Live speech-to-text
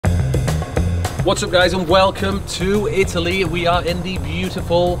What's up guys and welcome to Italy. We are in the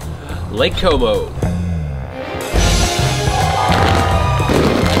beautiful Lake Como.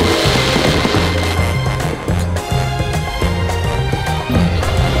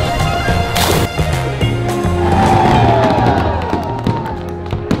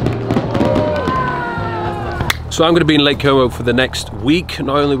 So I'm going to be in Lake Como for the next week.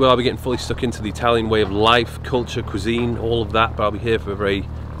 Not only will I be getting fully stuck into the Italian way of life, culture, cuisine, all of that, but I'll be here for a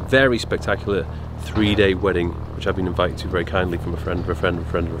very spectacular 3-day wedding, which I've been invited to very kindly from a friend of a friend of a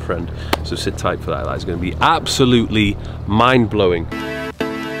friend of a friend. So sit tight for that. That is going to be absolutely mind-blowing.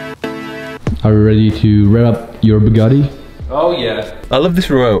 Are we ready to rev up your Bugatti? Oh yeah. I love this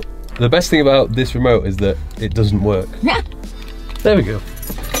remote. The best thing about this remote is that it doesn't work. There we go.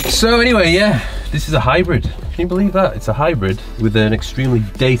 So anyway, yeah, this is a hybrid. Can you believe that? It's a hybrid with an extremely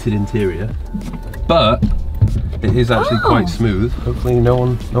dated interior, but it is actually quite smooth. Hopefully no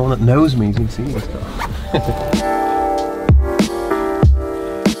one that knows me can see this car.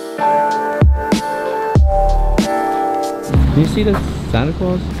 Can you see the Santa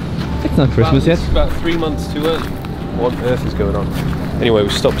Claus? It's not Christmas yet. It's about 3 months too early. What on earth is going on? Anyway, we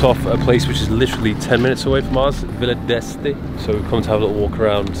stopped off at a place which is literally 10 minutes away from ours, Villa d'Este. So we've come to have a little walk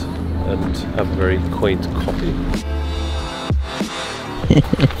around and have a very quaint coffee.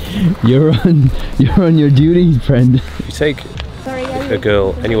 You're on your duty, friend. If you take a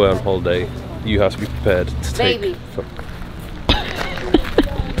girl anywhere on holiday, you have to be prepared to take.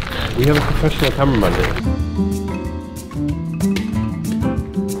 We have a professional cameraman here.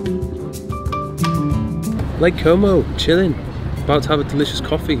 Lake Como, chilling. About to have a delicious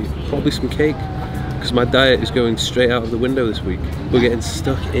coffee, probably some cake, because my diet is going straight out of the window this week. We're getting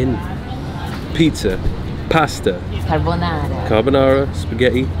stuck in pizza, pasta, carbonara,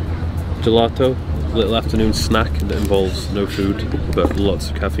 spaghetti, gelato, a little afternoon snack that involves no food but lots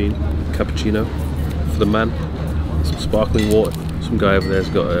of caffeine, cappuccino for the man, some sparkling water. Some guy over there's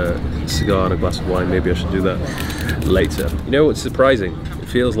got a cigar and a glass of wine. Maybe I should do that later. You know what's surprising? It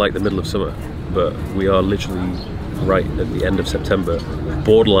feels like the middle of summer, but we are literally right at the end of September,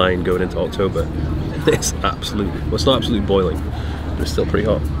 borderline going into October. It's absolutely, well, it's not absolutely boiling, but it's still pretty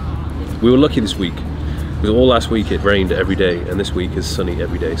hot. We were lucky this week, because all last week it rained every day, and this week is sunny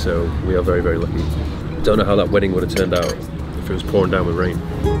every day, so we are very, very lucky. Don't know how that wedding would have turned out if it was pouring down with rain.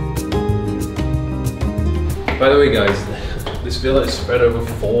 By the way guys, this villa is spread over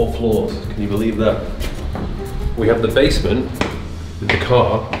 4 floors. Can you believe that? We have the basement with the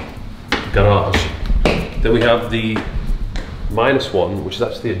car, garage. Then we have the -1, which is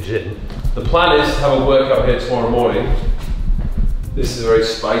actually a gym. The plan is to have a workout here tomorrow morning. This is a very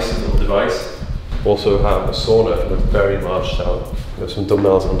spicy little device. Also have a sauna and a very large shower. We have some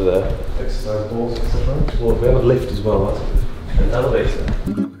dumbbells under there. Exercise balls, etc. Well, we have a lift as well, that's good. An elevator.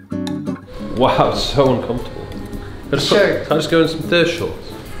 Wow, it's so uncomfortable. Can I just go in some thirst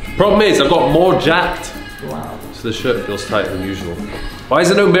shorts? Problem is, I've got more jacked. Wow. So the shirt feels tighter than usual. Why is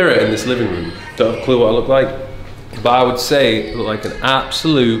there no mirror in this living room? Don't have a clue what I look like, but I would say I look like an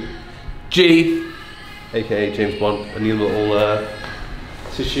absolute G, aka James Bond. I need a little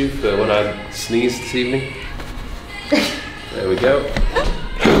tissue for when I sneeze this evening. There we go.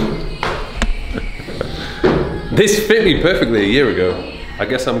 This fit me perfectly a year ago. I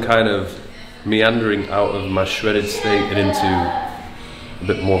guess I'm kind of meandering out of my shredded state and into a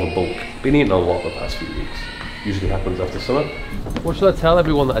bit more of a bulk. Been eating a lot the past few weeks. Usually happens after summer. What should I tell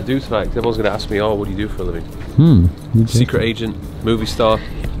everyone that I do tonight? Because everyone's going to ask me, oh, what do you do for a living? Secret agent, movie star,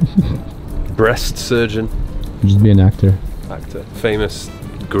 breast surgeon. Just be an actor. Actor. Famous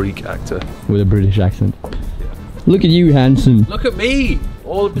Greek actor. With a British accent. Yeah. Look at you, handsome. Look at me!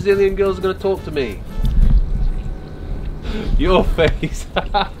 All the Brazilian girls are going to talk to me. Your face.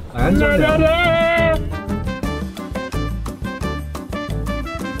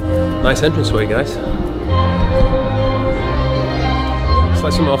 Nice entranceway, guys. It's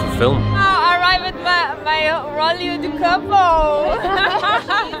like something off a film. Now arrive at my Rolio du Capo.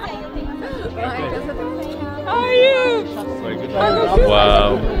 How are you? Very good.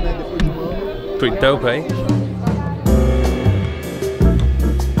 Wow. Pretty dope, eh?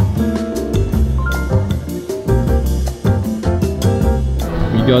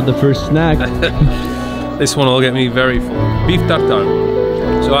 You got the first snack. This one will get me very full. Beef tartare.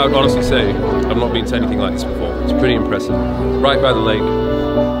 So I would honestly say, I've not been to anything like this before. It's pretty impressive. Right by the lake,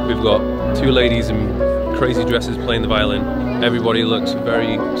 we've got 2 ladies in crazy dresses playing the violin. Everybody looks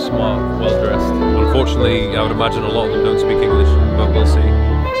very smart, well dressed. Unfortunately, I would imagine a lot of them don't speak English, but we'll see.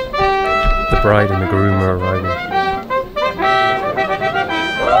 The bride and the groom are arriving.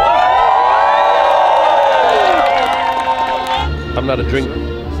 I haven't had a drink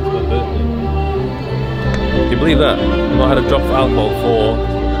since my birthday. Can you believe that? I've not had a drop of alcohol for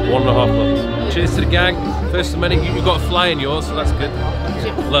 1.5 months. Cheers to the gang. First of many, you've got a fly in yours, so that's good.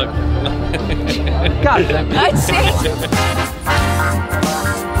 Look. God damn it. That's it.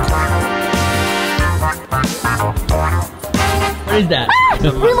 What is that?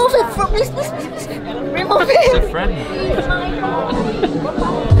 Remove it from this. Remove it. It's a friend.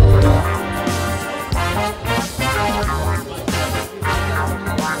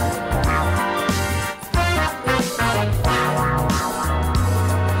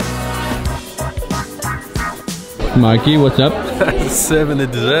 Marky, what's up? Serving the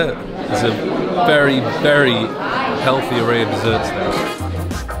dessert. It's a very, very healthy array of desserts now.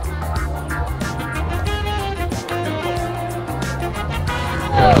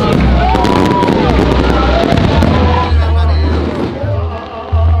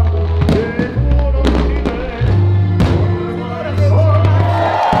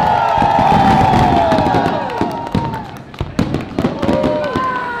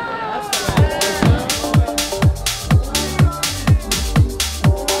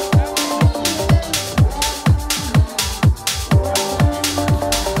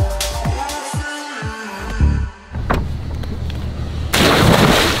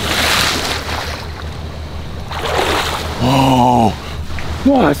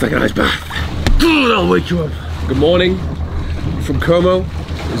 Oh, that's like a nice bath. I'll wake you up. Good morning from Como.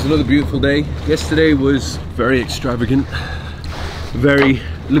 It's another beautiful day. Yesterday was very extravagant, very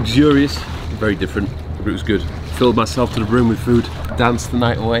luxurious, very different, but it was good. Filled myself to the brim with food, danced the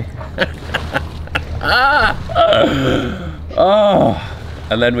night away. Oh.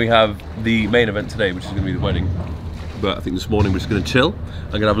 And then we have the main event today, which is going to be the wedding. But I think this morning we're just going to chill.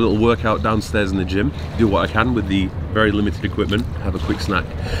 I'm going to have a little workout downstairs in the gym, do what I can with the very limited equipment, have a quick snack,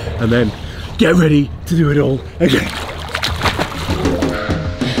 and then get ready to do it all again.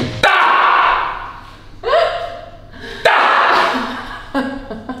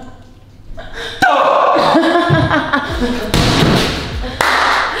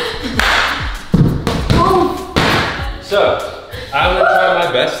 So, I'm going to try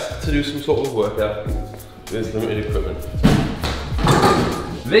my best to do some sort of workout with limited equipment.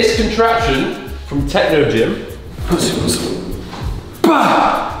 This contraption from Techno Gym, put some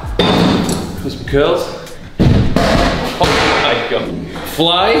curls. Oh my god.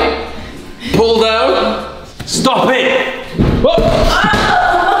 Fly, pull down, stop it! Oh.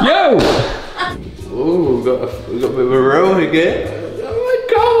 Yo! Oh, we've got a bit of a row again. Oh,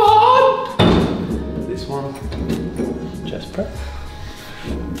 come on! This one, chest press.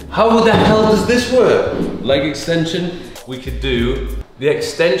 How the hell does this work? Leg extension. We could do the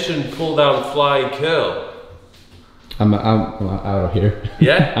extension pull down fly curl. I'm out of here.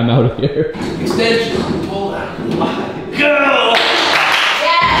 Yeah? I'm out of here. Extension pull down fly curl.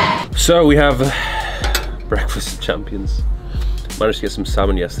 Yeah! So we have breakfast champions. Managed to get some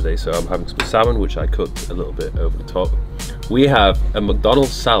salmon yesterday, so I'm having some salmon, which I cooked a little bit over the top. We have a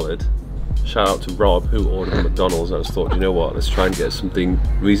McDonald's salad. Shout out to Rob, who ordered a McDonald's. I just thought, you know what, let's try and get something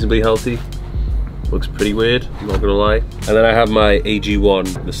reasonably healthy. Looks pretty weird, I'm not gonna lie. And then I have my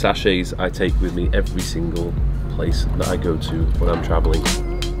AG1, the sachets I take with me every single place that I go to when I'm traveling.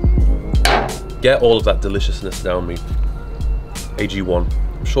 Get all of that deliciousness down me. AG1,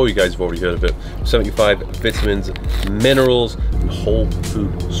 I'm sure you guys have already heard of it. 75 vitamins, minerals, and whole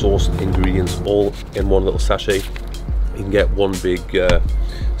food sourced ingredients all in one little sachet. You can get one big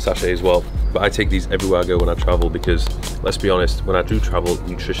sachet as well, but I take these everywhere I go when I travel because, let's be honest, when I do travel,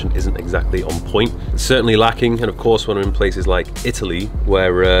 nutrition isn't exactly on point. It's certainly lacking, and of course when I'm in places like Italy,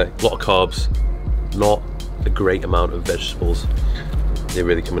 where a lot of carbs, not a great amount of vegetables, they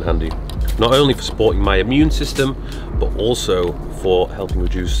really come in handy. Not only for supporting my immune system, but also for helping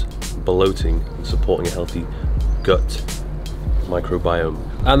reduce bloating and supporting a healthy gut microbiome.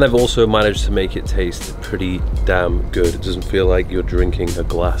 And they've also managed to make it taste pretty damn good. It doesn't feel like you're drinking a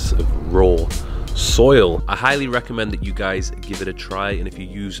glass of raw soil. I highly recommend that you guys give it a try, and if you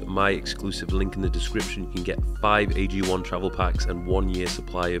use my exclusive link in the description, you can get 5 AG1 travel packs and 1 year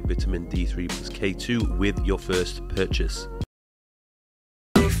supply of vitamin D3 plus K2 with your first purchase.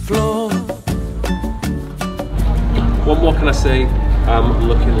 What more can I say? I'm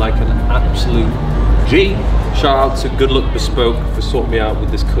looking like an absolute G. Shout out to Good Luck Bespoke for sorting me out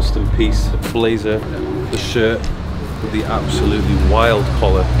with this custom piece, blazer, the shirt with the absolutely wild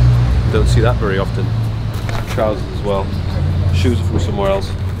collar. Don't see that very often. Trousers as well. Shoes are from somewhere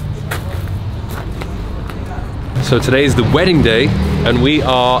else. So today is the wedding day, and we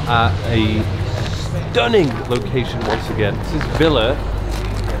are at a stunning location once again. This is Villa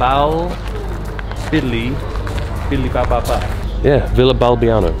Balbiano. Yeah, Villa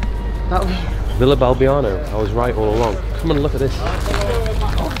Balbiano. Villa Balbiano. I was right all along. Come on, look at this.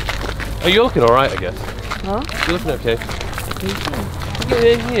 Oh, you're looking all right, I guess. Huh? You're looking okay.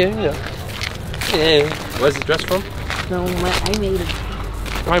 Yeah. Where's the dress from? No, I made it.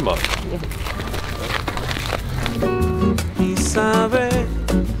 Primark. Y sabe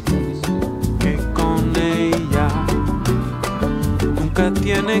que con ella nunca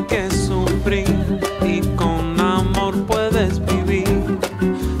tiene que sufrir y con amor puedes vivir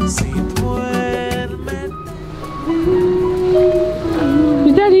si duermes.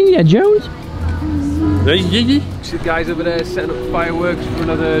 Is that Indiana Jones? See the guys over there setting up fireworks for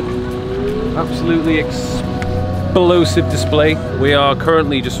another absolutely explosive display. We are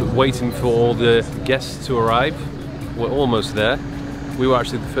currently just waiting for all the guests to arrive. We're almost there. We were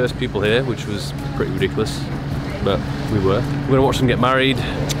actually the first people here, which was pretty ridiculous, but we were. We're gonna watch them get married,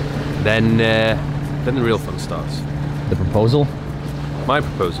 then the real fun starts. The proposal? My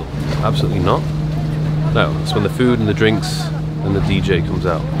proposal? Absolutely not. No, it's when the food and the drinks and the DJ comes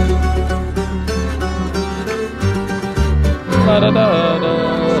out.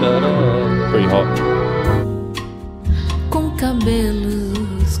 Pretty hot. Com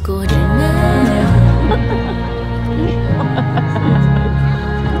cabelos cor de mel,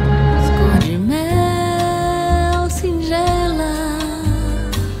 cor de mel singela,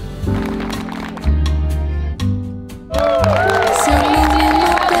 seu livre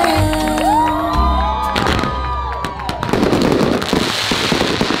papel.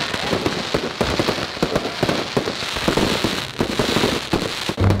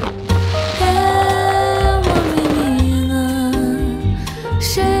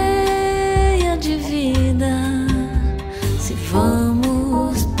 Cheia de vida, se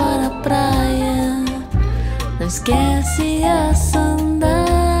vamos para a praia, não esquece a sandália.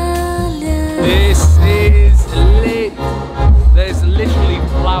 This is lit. There's literally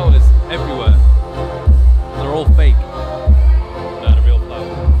flowers everywhere. They're all fake. Not a real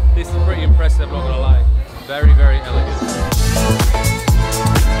flower. This is pretty impressive, I'm not gonna lie. Very, very elegant.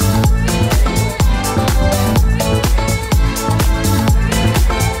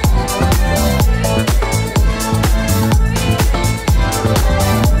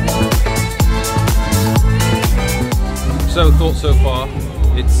 So, thoughts so far?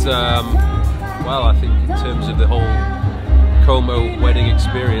 It's, well, I think in terms of the whole Como wedding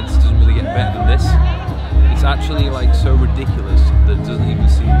experience, it doesn't really get better than this. It's actually like so ridiculous that it doesn't even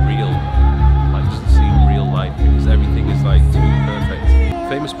seem real. Like, it doesn't seem real life because everything is like too perfect.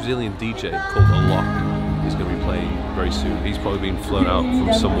 Famous Brazilian DJ called Alok is going to be playing very soon. He's probably been flown out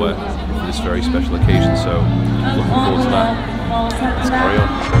from somewhere for this very special occasion, so looking forward to that. Let's carry on.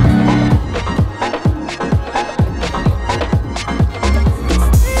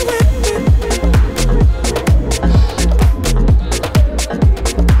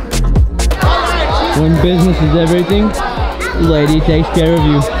 When business is everything, lady takes care of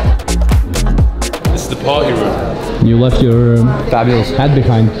you. This is the party room. You left your fabulous hat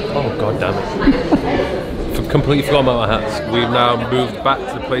behind. Oh, god damn it. Completely forgot about my hats. We've now moved back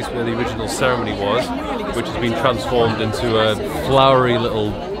to the place where the original ceremony was, which has been transformed into a flowery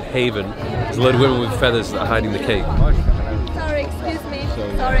little haven. There's a load of women with feathers that are hiding the cake. Sorry, excuse me.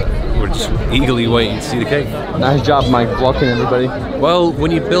 Sorry. We're just eagerly waiting to see the cake. Nice job, Mike, blocking everybody. Well, when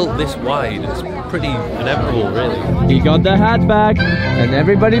you built this wide, it's pretty inevitable, really. He got the hat back, and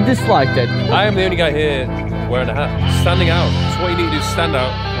everybody disliked it. I am the only guy here wearing a hat, standing out. So what you need to do is stand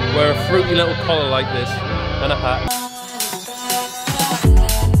out, wear a fruity little collar like this, and a hat.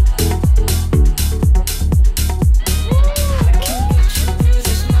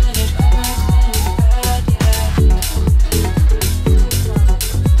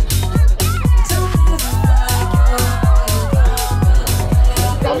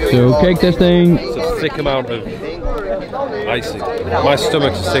 So, cake testing. It's a thick amount of icing. My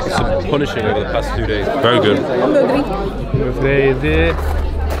stomach's as sick as some punishing over the past 2 days. Very good.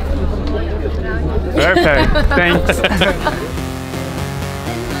 Perfect, thanks.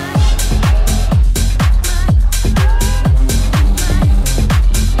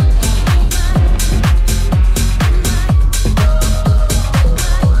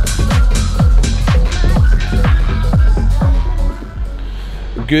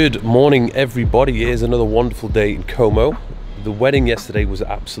 Good morning, everybody. Here's another wonderful day in Como. The wedding yesterday was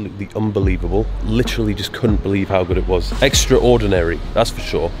absolutely unbelievable. Literally just couldn't believe how good it was. Extraordinary, that's for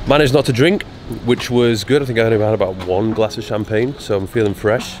sure. Managed not to drink, which was good. I think I only had about 1 glass of champagne, so I'm feeling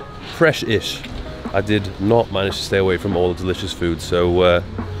fresh. Fresh-ish. I did not manage to stay away from all the delicious food, so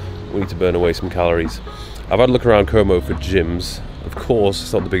we need to burn away some calories. I've had a look around Como for gyms. Of course,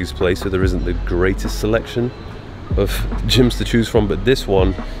 it's not the biggest place, so there isn't the greatest selection of gyms to choose from, but this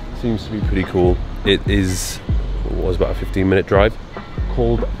one seems to be pretty cool. It is, what was about a 15-minute drive,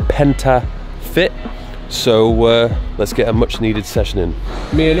 called Penta Fit. So let's get a much needed session in.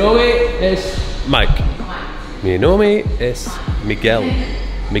 Mi nome es Mike. Mi nome es Miguel.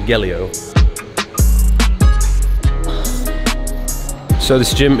 Miguelio. So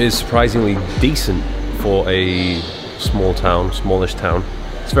this gym is surprisingly decent for a small town, smallish town.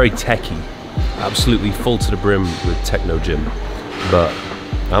 It's very techy, absolutely full to the brim with techno gym, but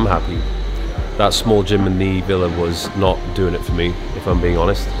I'm happy. That small gym in the villa was not doing it for me, if I'm being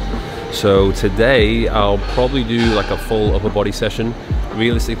honest. So today I'll probably do like a full upper body session.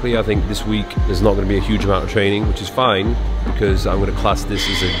 Realistically, I think this week there's not going to be a huge amount of training, which is fine because I'm going to class this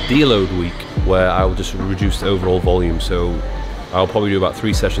as a deload week where I will just reduce the overall volume. So I'll probably do about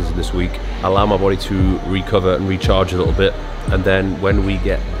 3 sessions in this week, allow my body to recover and recharge a little bit, and then when we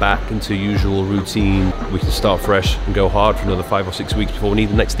get back into usual routine, we can start fresh and go hard for another 5 or 6 weeks before we need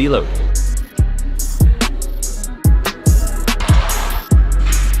the next deload.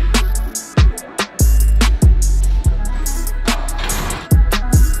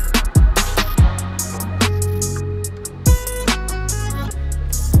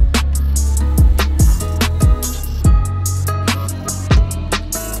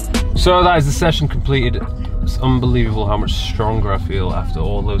 So that is the session completed. It's unbelievable how much stronger I feel after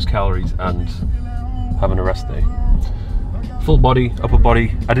all those calories and having a rest day. Full body, upper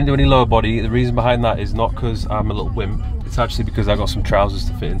body. I didn't do any lower body. The reason behind that is not because I'm a little wimp. It's actually because I got some trousers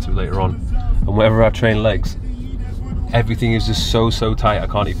to fit into later on. And whenever I train legs, everything is just so tight I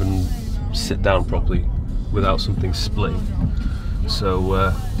can't even sit down properly without something splitting. So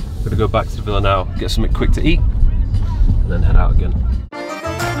I'm gonna go back to the villa now, get something quick to eat, and then head out again.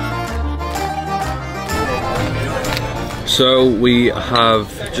 So we have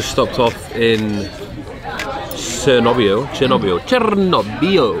just stopped off in Chernobyl,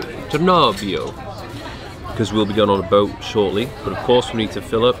 because we'll be going on a boat shortly. But of course we need to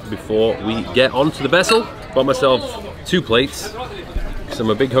fill up before we get onto the vessel. Bought myself 2 plates, because I'm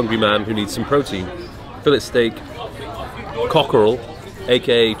a big hungry man who needs some protein. Fillet steak, cockerel,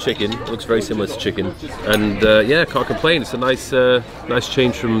 aka chicken. It looks very similar to chicken. And yeah, can't complain. It's a nice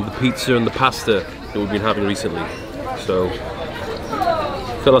change from the pizza and the pasta that we've been having recently. So,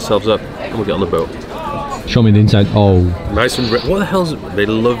 fill ourselves up and we'll get on the boat. Show me the inside. Oh. Nice and red. What the hell is it? They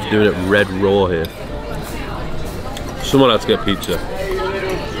love doing it red raw here. Someone had to get pizza.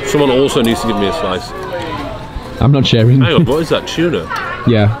 Someone also needs to give me a slice. I'm not sharing. Hang on, what is that? Tuna?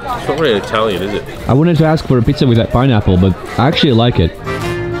 Yeah. It's not really Italian, is it? I wanted to ask for a pizza with that pineapple, but I actually like it.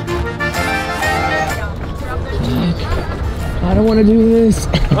 I don't want to do this.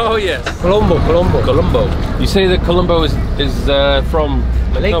 Oh yes. Colombo. You say that Colombo is from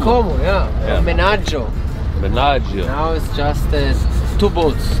Lake Como, yeah. Menaggio. Menaggio. Now it's just 2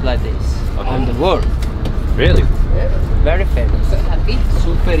 boats like this on the world. Really? Yeah. Very famous.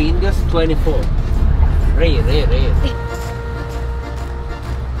 Super Indios 24. Rare.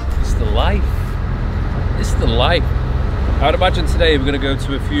 It's the life. It's the life. I'd imagine today we're going to go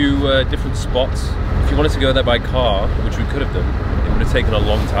to a few different spots. If you wanted to go there by car, which we could have done, it would have taken a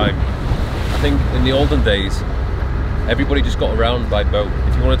long time. I think in the olden days, everybody just got around by boat.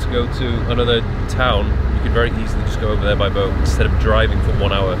 If you wanted to go to another town, you could very easily just go over there by boat instead of driving for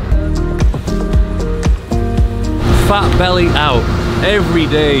 1 hour. Fat belly out. Every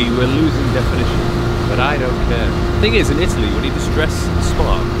day we're losing definition, but I don't care. The thing is, in Italy, when you just dress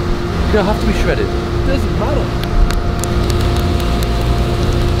smart, you don't have to be shredded. It doesn't matter.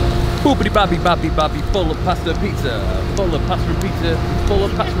 Boopity babby, full of pasta pizza, full of pasta pizza, full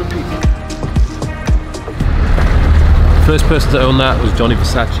of pasta pizza. First person to own that was Johnny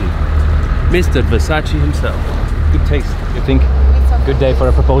Versace. Mr. Versace himself. Good taste. You think? Good day for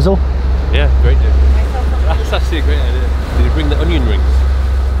a proposal? Yeah, great day. That's actually a great idea. Did you bring the onion rings?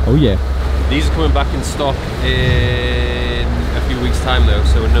 Oh yeah. These are coming back in stock in a few weeks' time though,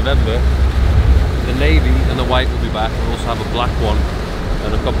 so in November, the navy and the white will be back. We'll also have a black one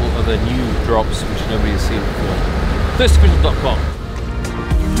and a couple of other new drops which nobody has seen before. Thirstifishes.com.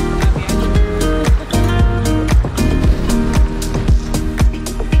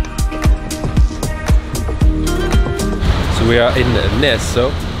 So we are in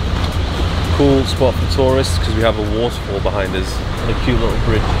Nesso. Cool spot for tourists because we have a waterfall behind us and a cute little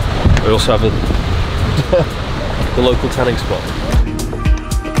bridge. We also have the local tanning spot.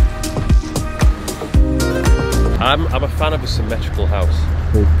 I'm a fan of a symmetrical house.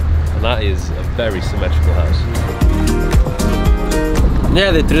 Cool. And that is a very symmetrical house.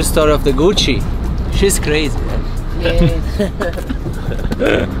 Yeah, the true story of the Gucci. She's crazy, man.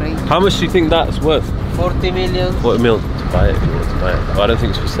 How much do you think that's worth? 40 million. 40 mil. buy it if you wanted to buy it. Oh, I don't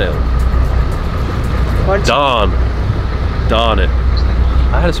think it's for sale. Darn it.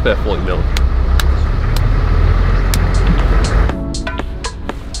 I had a spare 40 mil.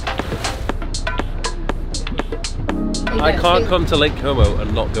 I can't come to Lake Como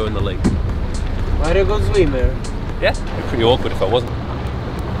and not go in the lake. Are you a good swimmer? Yeah, it'd be pretty awkward if I wasn't.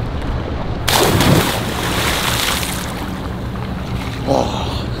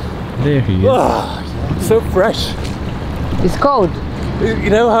 There he is. So fresh. It's cold. You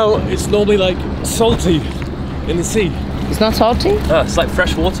know how it's normally like salty in the sea? It's not salty? It's like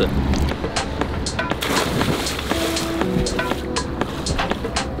fresh water.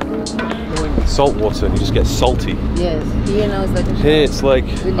 Salt water and you just get salty. Yes. Here now it's like a Here it's like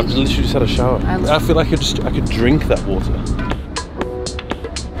I've Delicious. literally just had a shower. I feel like I could drink that water.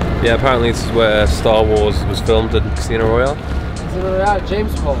 Yeah, apparently this is where Star Wars was filmed in Casino Royale. Casino Royale,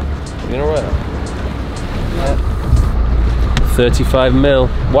 James Bond. Casino Royale. 35 mil.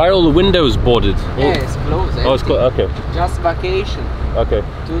 Why are all the windows boarded? Yeah, it's closed. Oh, it's closed. Okay. Just vacation. Okay.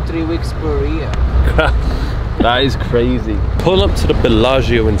 2-3 weeks per year. That is crazy. Pull up to the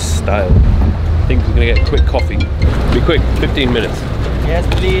Bellagio in style. I think we're gonna get a quick coffee. Be quick, 15 minutes. Yes,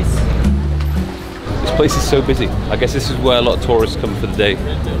 please. This place is so busy. I guess this is where a lot of tourists come for the day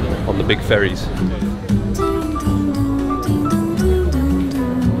on the big ferries.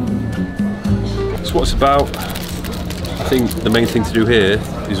 That's what it's about. I think the main thing to do here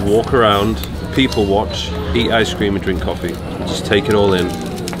is walk around, people watch, eat ice cream and drink coffee. Just take it all in,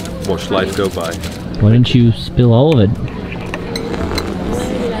 watch life go by. Why don't you spill all of it?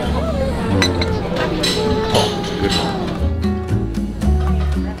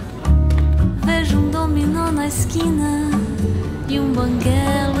 Vejo dominó na esquina e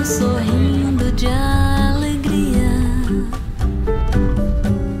banguelo sorrindo de alegria.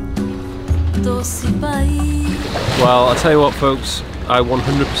 Doce Bahia. Well, I'll tell you what folks, I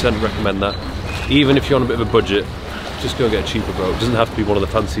 100% recommend that. Even if you're on a bit of a budget, just go get a cheaper boat. It doesn't have to be one of the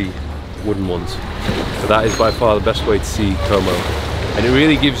fancy wooden ones. But that is by far the best way to see Como. And it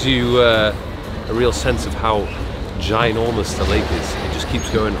really gives you a real sense of how ginormous the lake is. It just keeps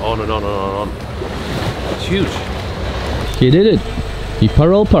going on and on and on and on. It's huge. He did it. He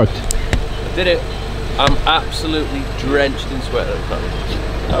parallel parked. I did it. I'm absolutely drenched in sweat at the time.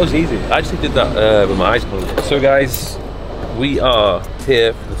 That was easy. I actually did that with my eyes closed. So guys, we are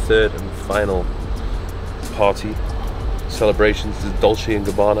here for the third and final party celebrations. This is Dolce &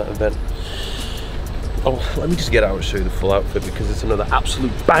 Gabbana event. Oh, let me just get out and show you the full outfit because it's another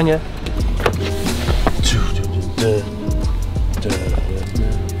absolute banger.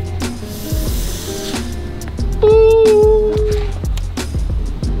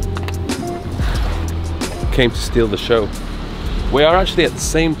 Came to steal the show. We are actually at the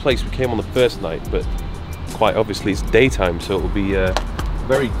same place we came on the first night, but quite obviously it's daytime, so it will be a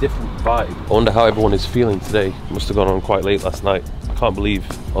very different vibe. I wonder how everyone is feeling today. Must have gone on quite late last night. I can't believe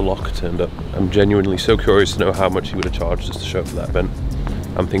Alok turned up. I'm genuinely so curious to know how much he would have charged us to show up for that event.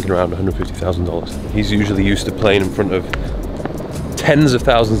 I'm thinking around $150,000. He's usually used to playing in front of tens of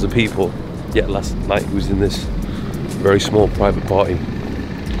thousands of people, yet last night he was in this very small private party.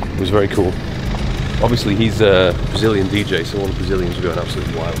 It was very cool. Obviously he's a Brazilian DJ, so all the Brazilians are going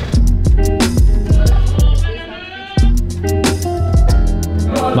absolutely wild.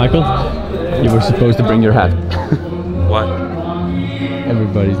 Michael, you were supposed to bring your hat. Why?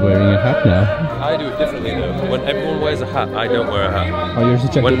 Everybody's wearing a hat now. I do it differently though. When everyone wears a hat, I don't wear a hat. Oh, you're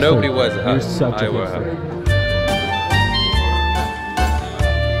such a When hipster. nobody wears a You're hat, such a I wear a hipster. hat.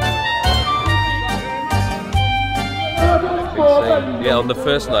 Yeah, on the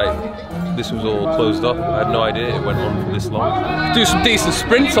first night, this was all closed off. I had no idea it went on for this long. Do some decent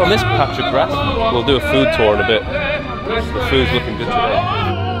sprints on this patch of grass. We'll do a food tour in a bit. The food's looking good today.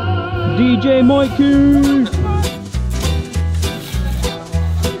 DJ Mikey!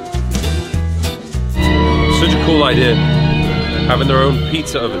 Such a cool idea, having their own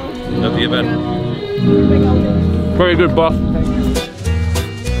pizza oven at the event. Very good, boss.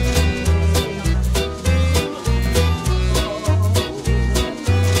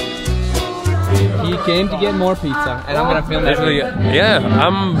 He came to get more pizza, and I'm gonna film that. Yeah,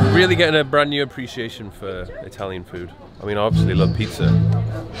 I'm really getting a brand new appreciation for Italian food. I mean, I obviously love pizza,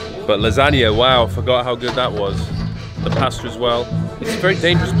 but lasagna, wow, forgot how good that was. The pasta as well. It's a very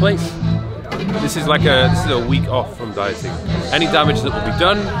dangerous place. This is a week off from dieting. Any damage that will be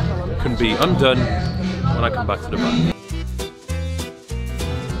done can be undone when I come back to the bar.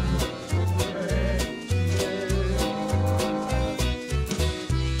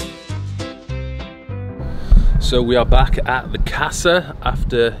 So we are back at the Casa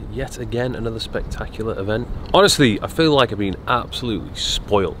after yet again another spectacular event. Honestly, I feel like I've been absolutely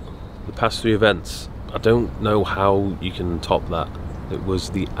spoiled the past 3 events. I don't know how you can top that. It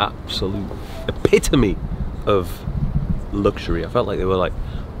was the absolute epitome of luxury. I felt like they were like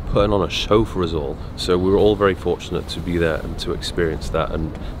putting on a show for us all. So we were all very fortunate to be there and to experience that.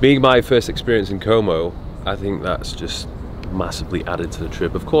 And being my first experience in Como, I think that's just massively added to the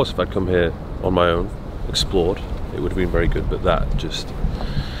trip. Of course, if I'd come here on my own, explored, it would have been very good, but that just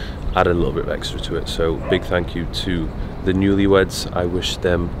added a little bit of extra to it. So big thank you to the newlyweds. I wish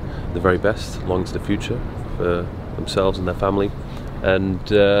them the very best long into the future for themselves and their family. And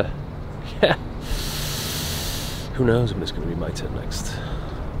yeah, who knows when it's going to be my turn next.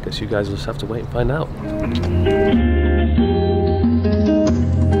 Guess you guys will just have to wait and find out.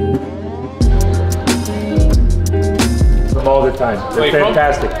 From all the time. They're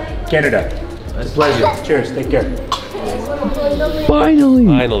fantastic. Canada. It's a pleasure. Cheers. Take care. Finally!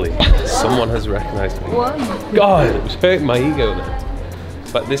 Finally, someone has recognized me. God, it was hurting my ego there.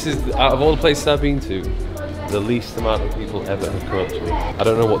 But this is, out of all the places I've been to, the least amount of people ever have come up to me. I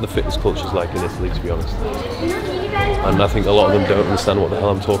don't know what the fitness culture is like in Italy, to be honest. And I think a lot of them don't understand what the hell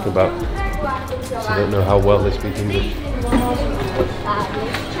I'm talking about. So I don't know how well they speak English.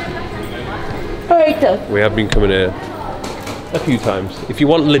 We have been coming here a few times. If you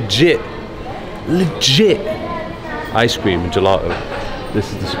want legit ice cream and gelato,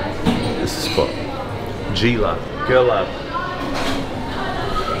 this is the spot. G Lab, Girl Lab.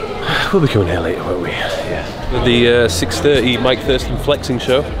 We'll be coming here later, won't we? Yeah. The 6:30 Mike Thurston flexing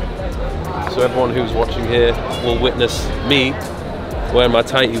show. So everyone who's watching here will witness me wearing my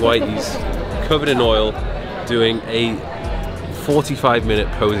tighty whities, covered in oil, doing a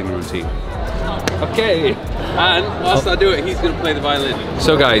 45-minute posing routine. Okay, and whilst I do it, he's going to play the violin.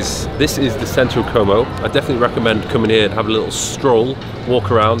 So guys, this is the centre of Como. I definitely recommend coming here and have a little stroll,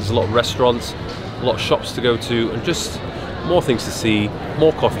 walk around. There's a lot of restaurants, a lot of shops to go to, and just more things to see,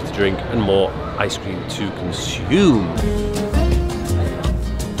 more coffee to drink, and more ice cream to consume.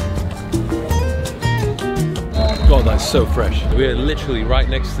 God, that's so fresh. We're literally right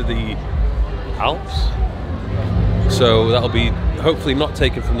next to the Alps. So that'll be hopefully not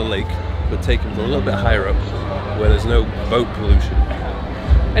taken from the lake, but taken from a little bit higher up where there's no boat pollution.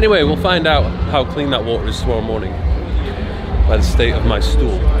 Anyway, we'll find out how clean that water is tomorrow morning by the state of my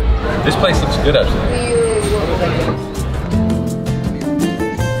stool. This place looks good actually.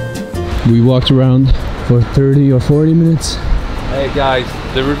 We walked around for 30 or 40 minutes. Hey guys,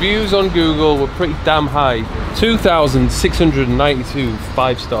 the reviews on Google were pretty damn high. 2,692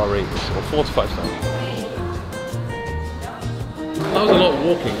 5-star ratings, or 4 to 5 stars. That was a lot of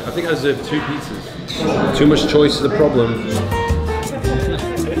walking. I think I deserved 2 pizzas. Too much choice is a problem.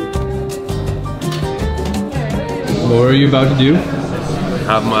 What are you about to do?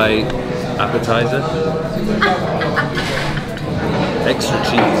 Have my appetizer. Extra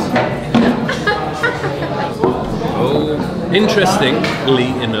cheese. Oh,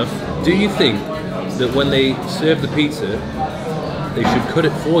 interestingly enough, do you think that when they serve the pizza, they should cut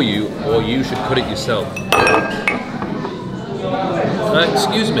it for you, or you should cut it yourself?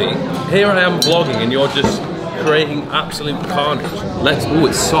 Excuse me, here I am vlogging and you're just creating absolute carnage. Oh,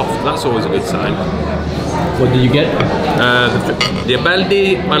 it's soft, that's always a good sign. What did you get? The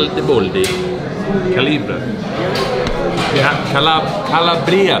Baldi Maltiboldi Calibra. Yeah,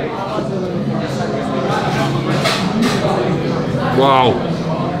 Calabria. Wow,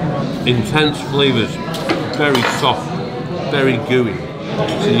 intense flavors, very soft, very gooey.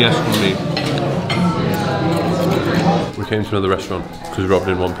 It's a yes from me. We came to another restaurant because Rob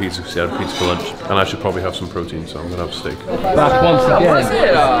didn't want pizza because he had a pizza for lunch, and I should probably have some protein, so I'm gonna have steak. Back once again.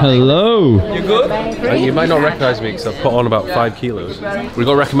 Hello. You good? You might not recognize me because I've put on about 5 kilos. We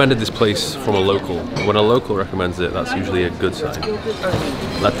got recommended this place from a local. When a local recommends it, that's usually a good sign.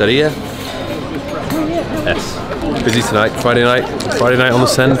 Latteria. Yes. Busy tonight. Friday night. Friday night on the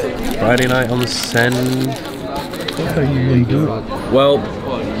Send. Friday night on the Send. What are you gonna do? Well,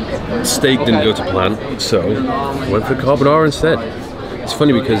 steak didn't go to plan, so went for carbonara instead. It's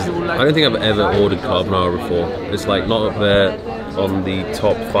funny because I don't think I've ever ordered carbonara before. It's like not up there on the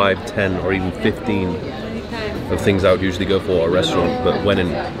top 5, 10 or even 15 of things I would usually go for at a restaurant, but when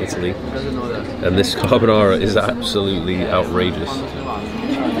in Italy. And this carbonara is absolutely outrageous.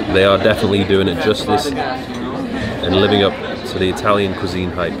 They are definitely doing it justice and living up to the Italian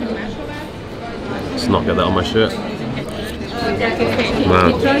cuisine hype. Let's not get that on my shirt.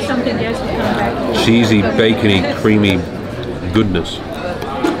 Man. Cheesy, bacony, creamy goodness.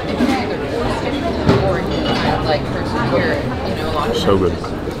 So good.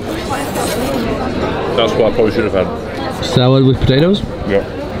 That's what I probably should have had. Salad with potatoes? Yeah.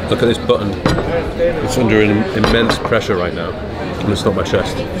 Look at this button. It's under immense pressure right now. I'm gonna stop my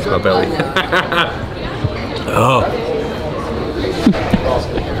chest. It's my belly. Oh.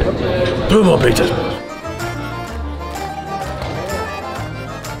 2 more pizzas.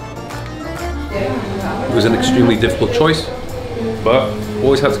 It was an extremely difficult choice, but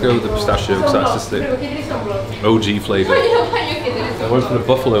always had to go with the pistachio because that's just the OG flavour. I went for the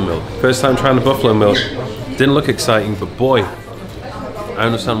buffalo milk. First time trying the buffalo milk. Didn't look exciting, but boy, I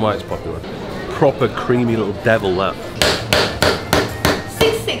understand why it's popular. Proper creamy little devil, that.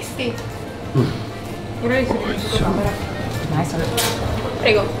 660. Nice one.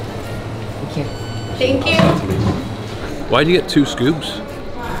 Prego. Thank you. Thank you. Why do you get 2 scoops?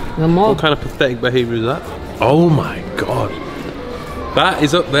 No more. What kind of pathetic behaviour is that? Oh my god. That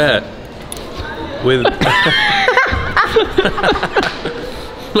is up there with...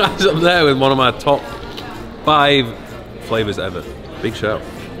 That's up there with one of my top 5 flavours ever. Big shout.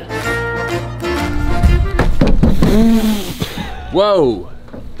 Whoa!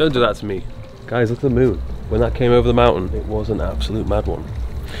 Don't do that to me. Guys, look at the moon. When that came over the mountain, it was an absolute mad one.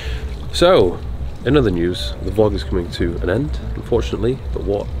 So, in other news, the vlog is coming to an end, unfortunately, but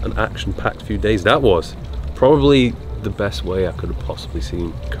what an action-packed few days that was. Probably the best way I could have possibly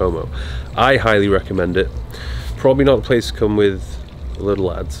seen Como. I highly recommend it. Probably not a place to come with little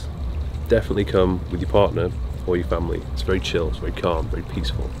lads. Definitely come with your partner or your family. It's very chill, it's very calm, very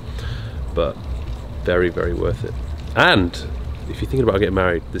peaceful, but very, very worth it. And if you're thinking about getting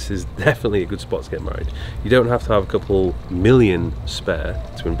married, this is definitely a good spot to get married. You don't have to have a couple million spare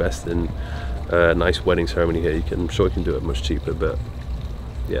to invest in a nice wedding ceremony here. I'm sure you can do it much cheaper, but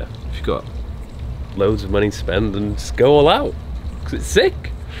yeah, if you've got loads of money to spend, then just go all out, because it's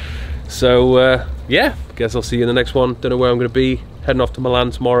sick. So yeah, guess I'll see you in the next one. Don't know where I'm going to be. Heading off to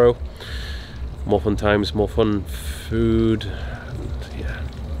Milan tomorrow. More fun times, more fun food, and yeah,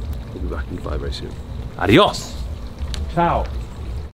 we'll be back in Dubai very soon. Adios! Ciao!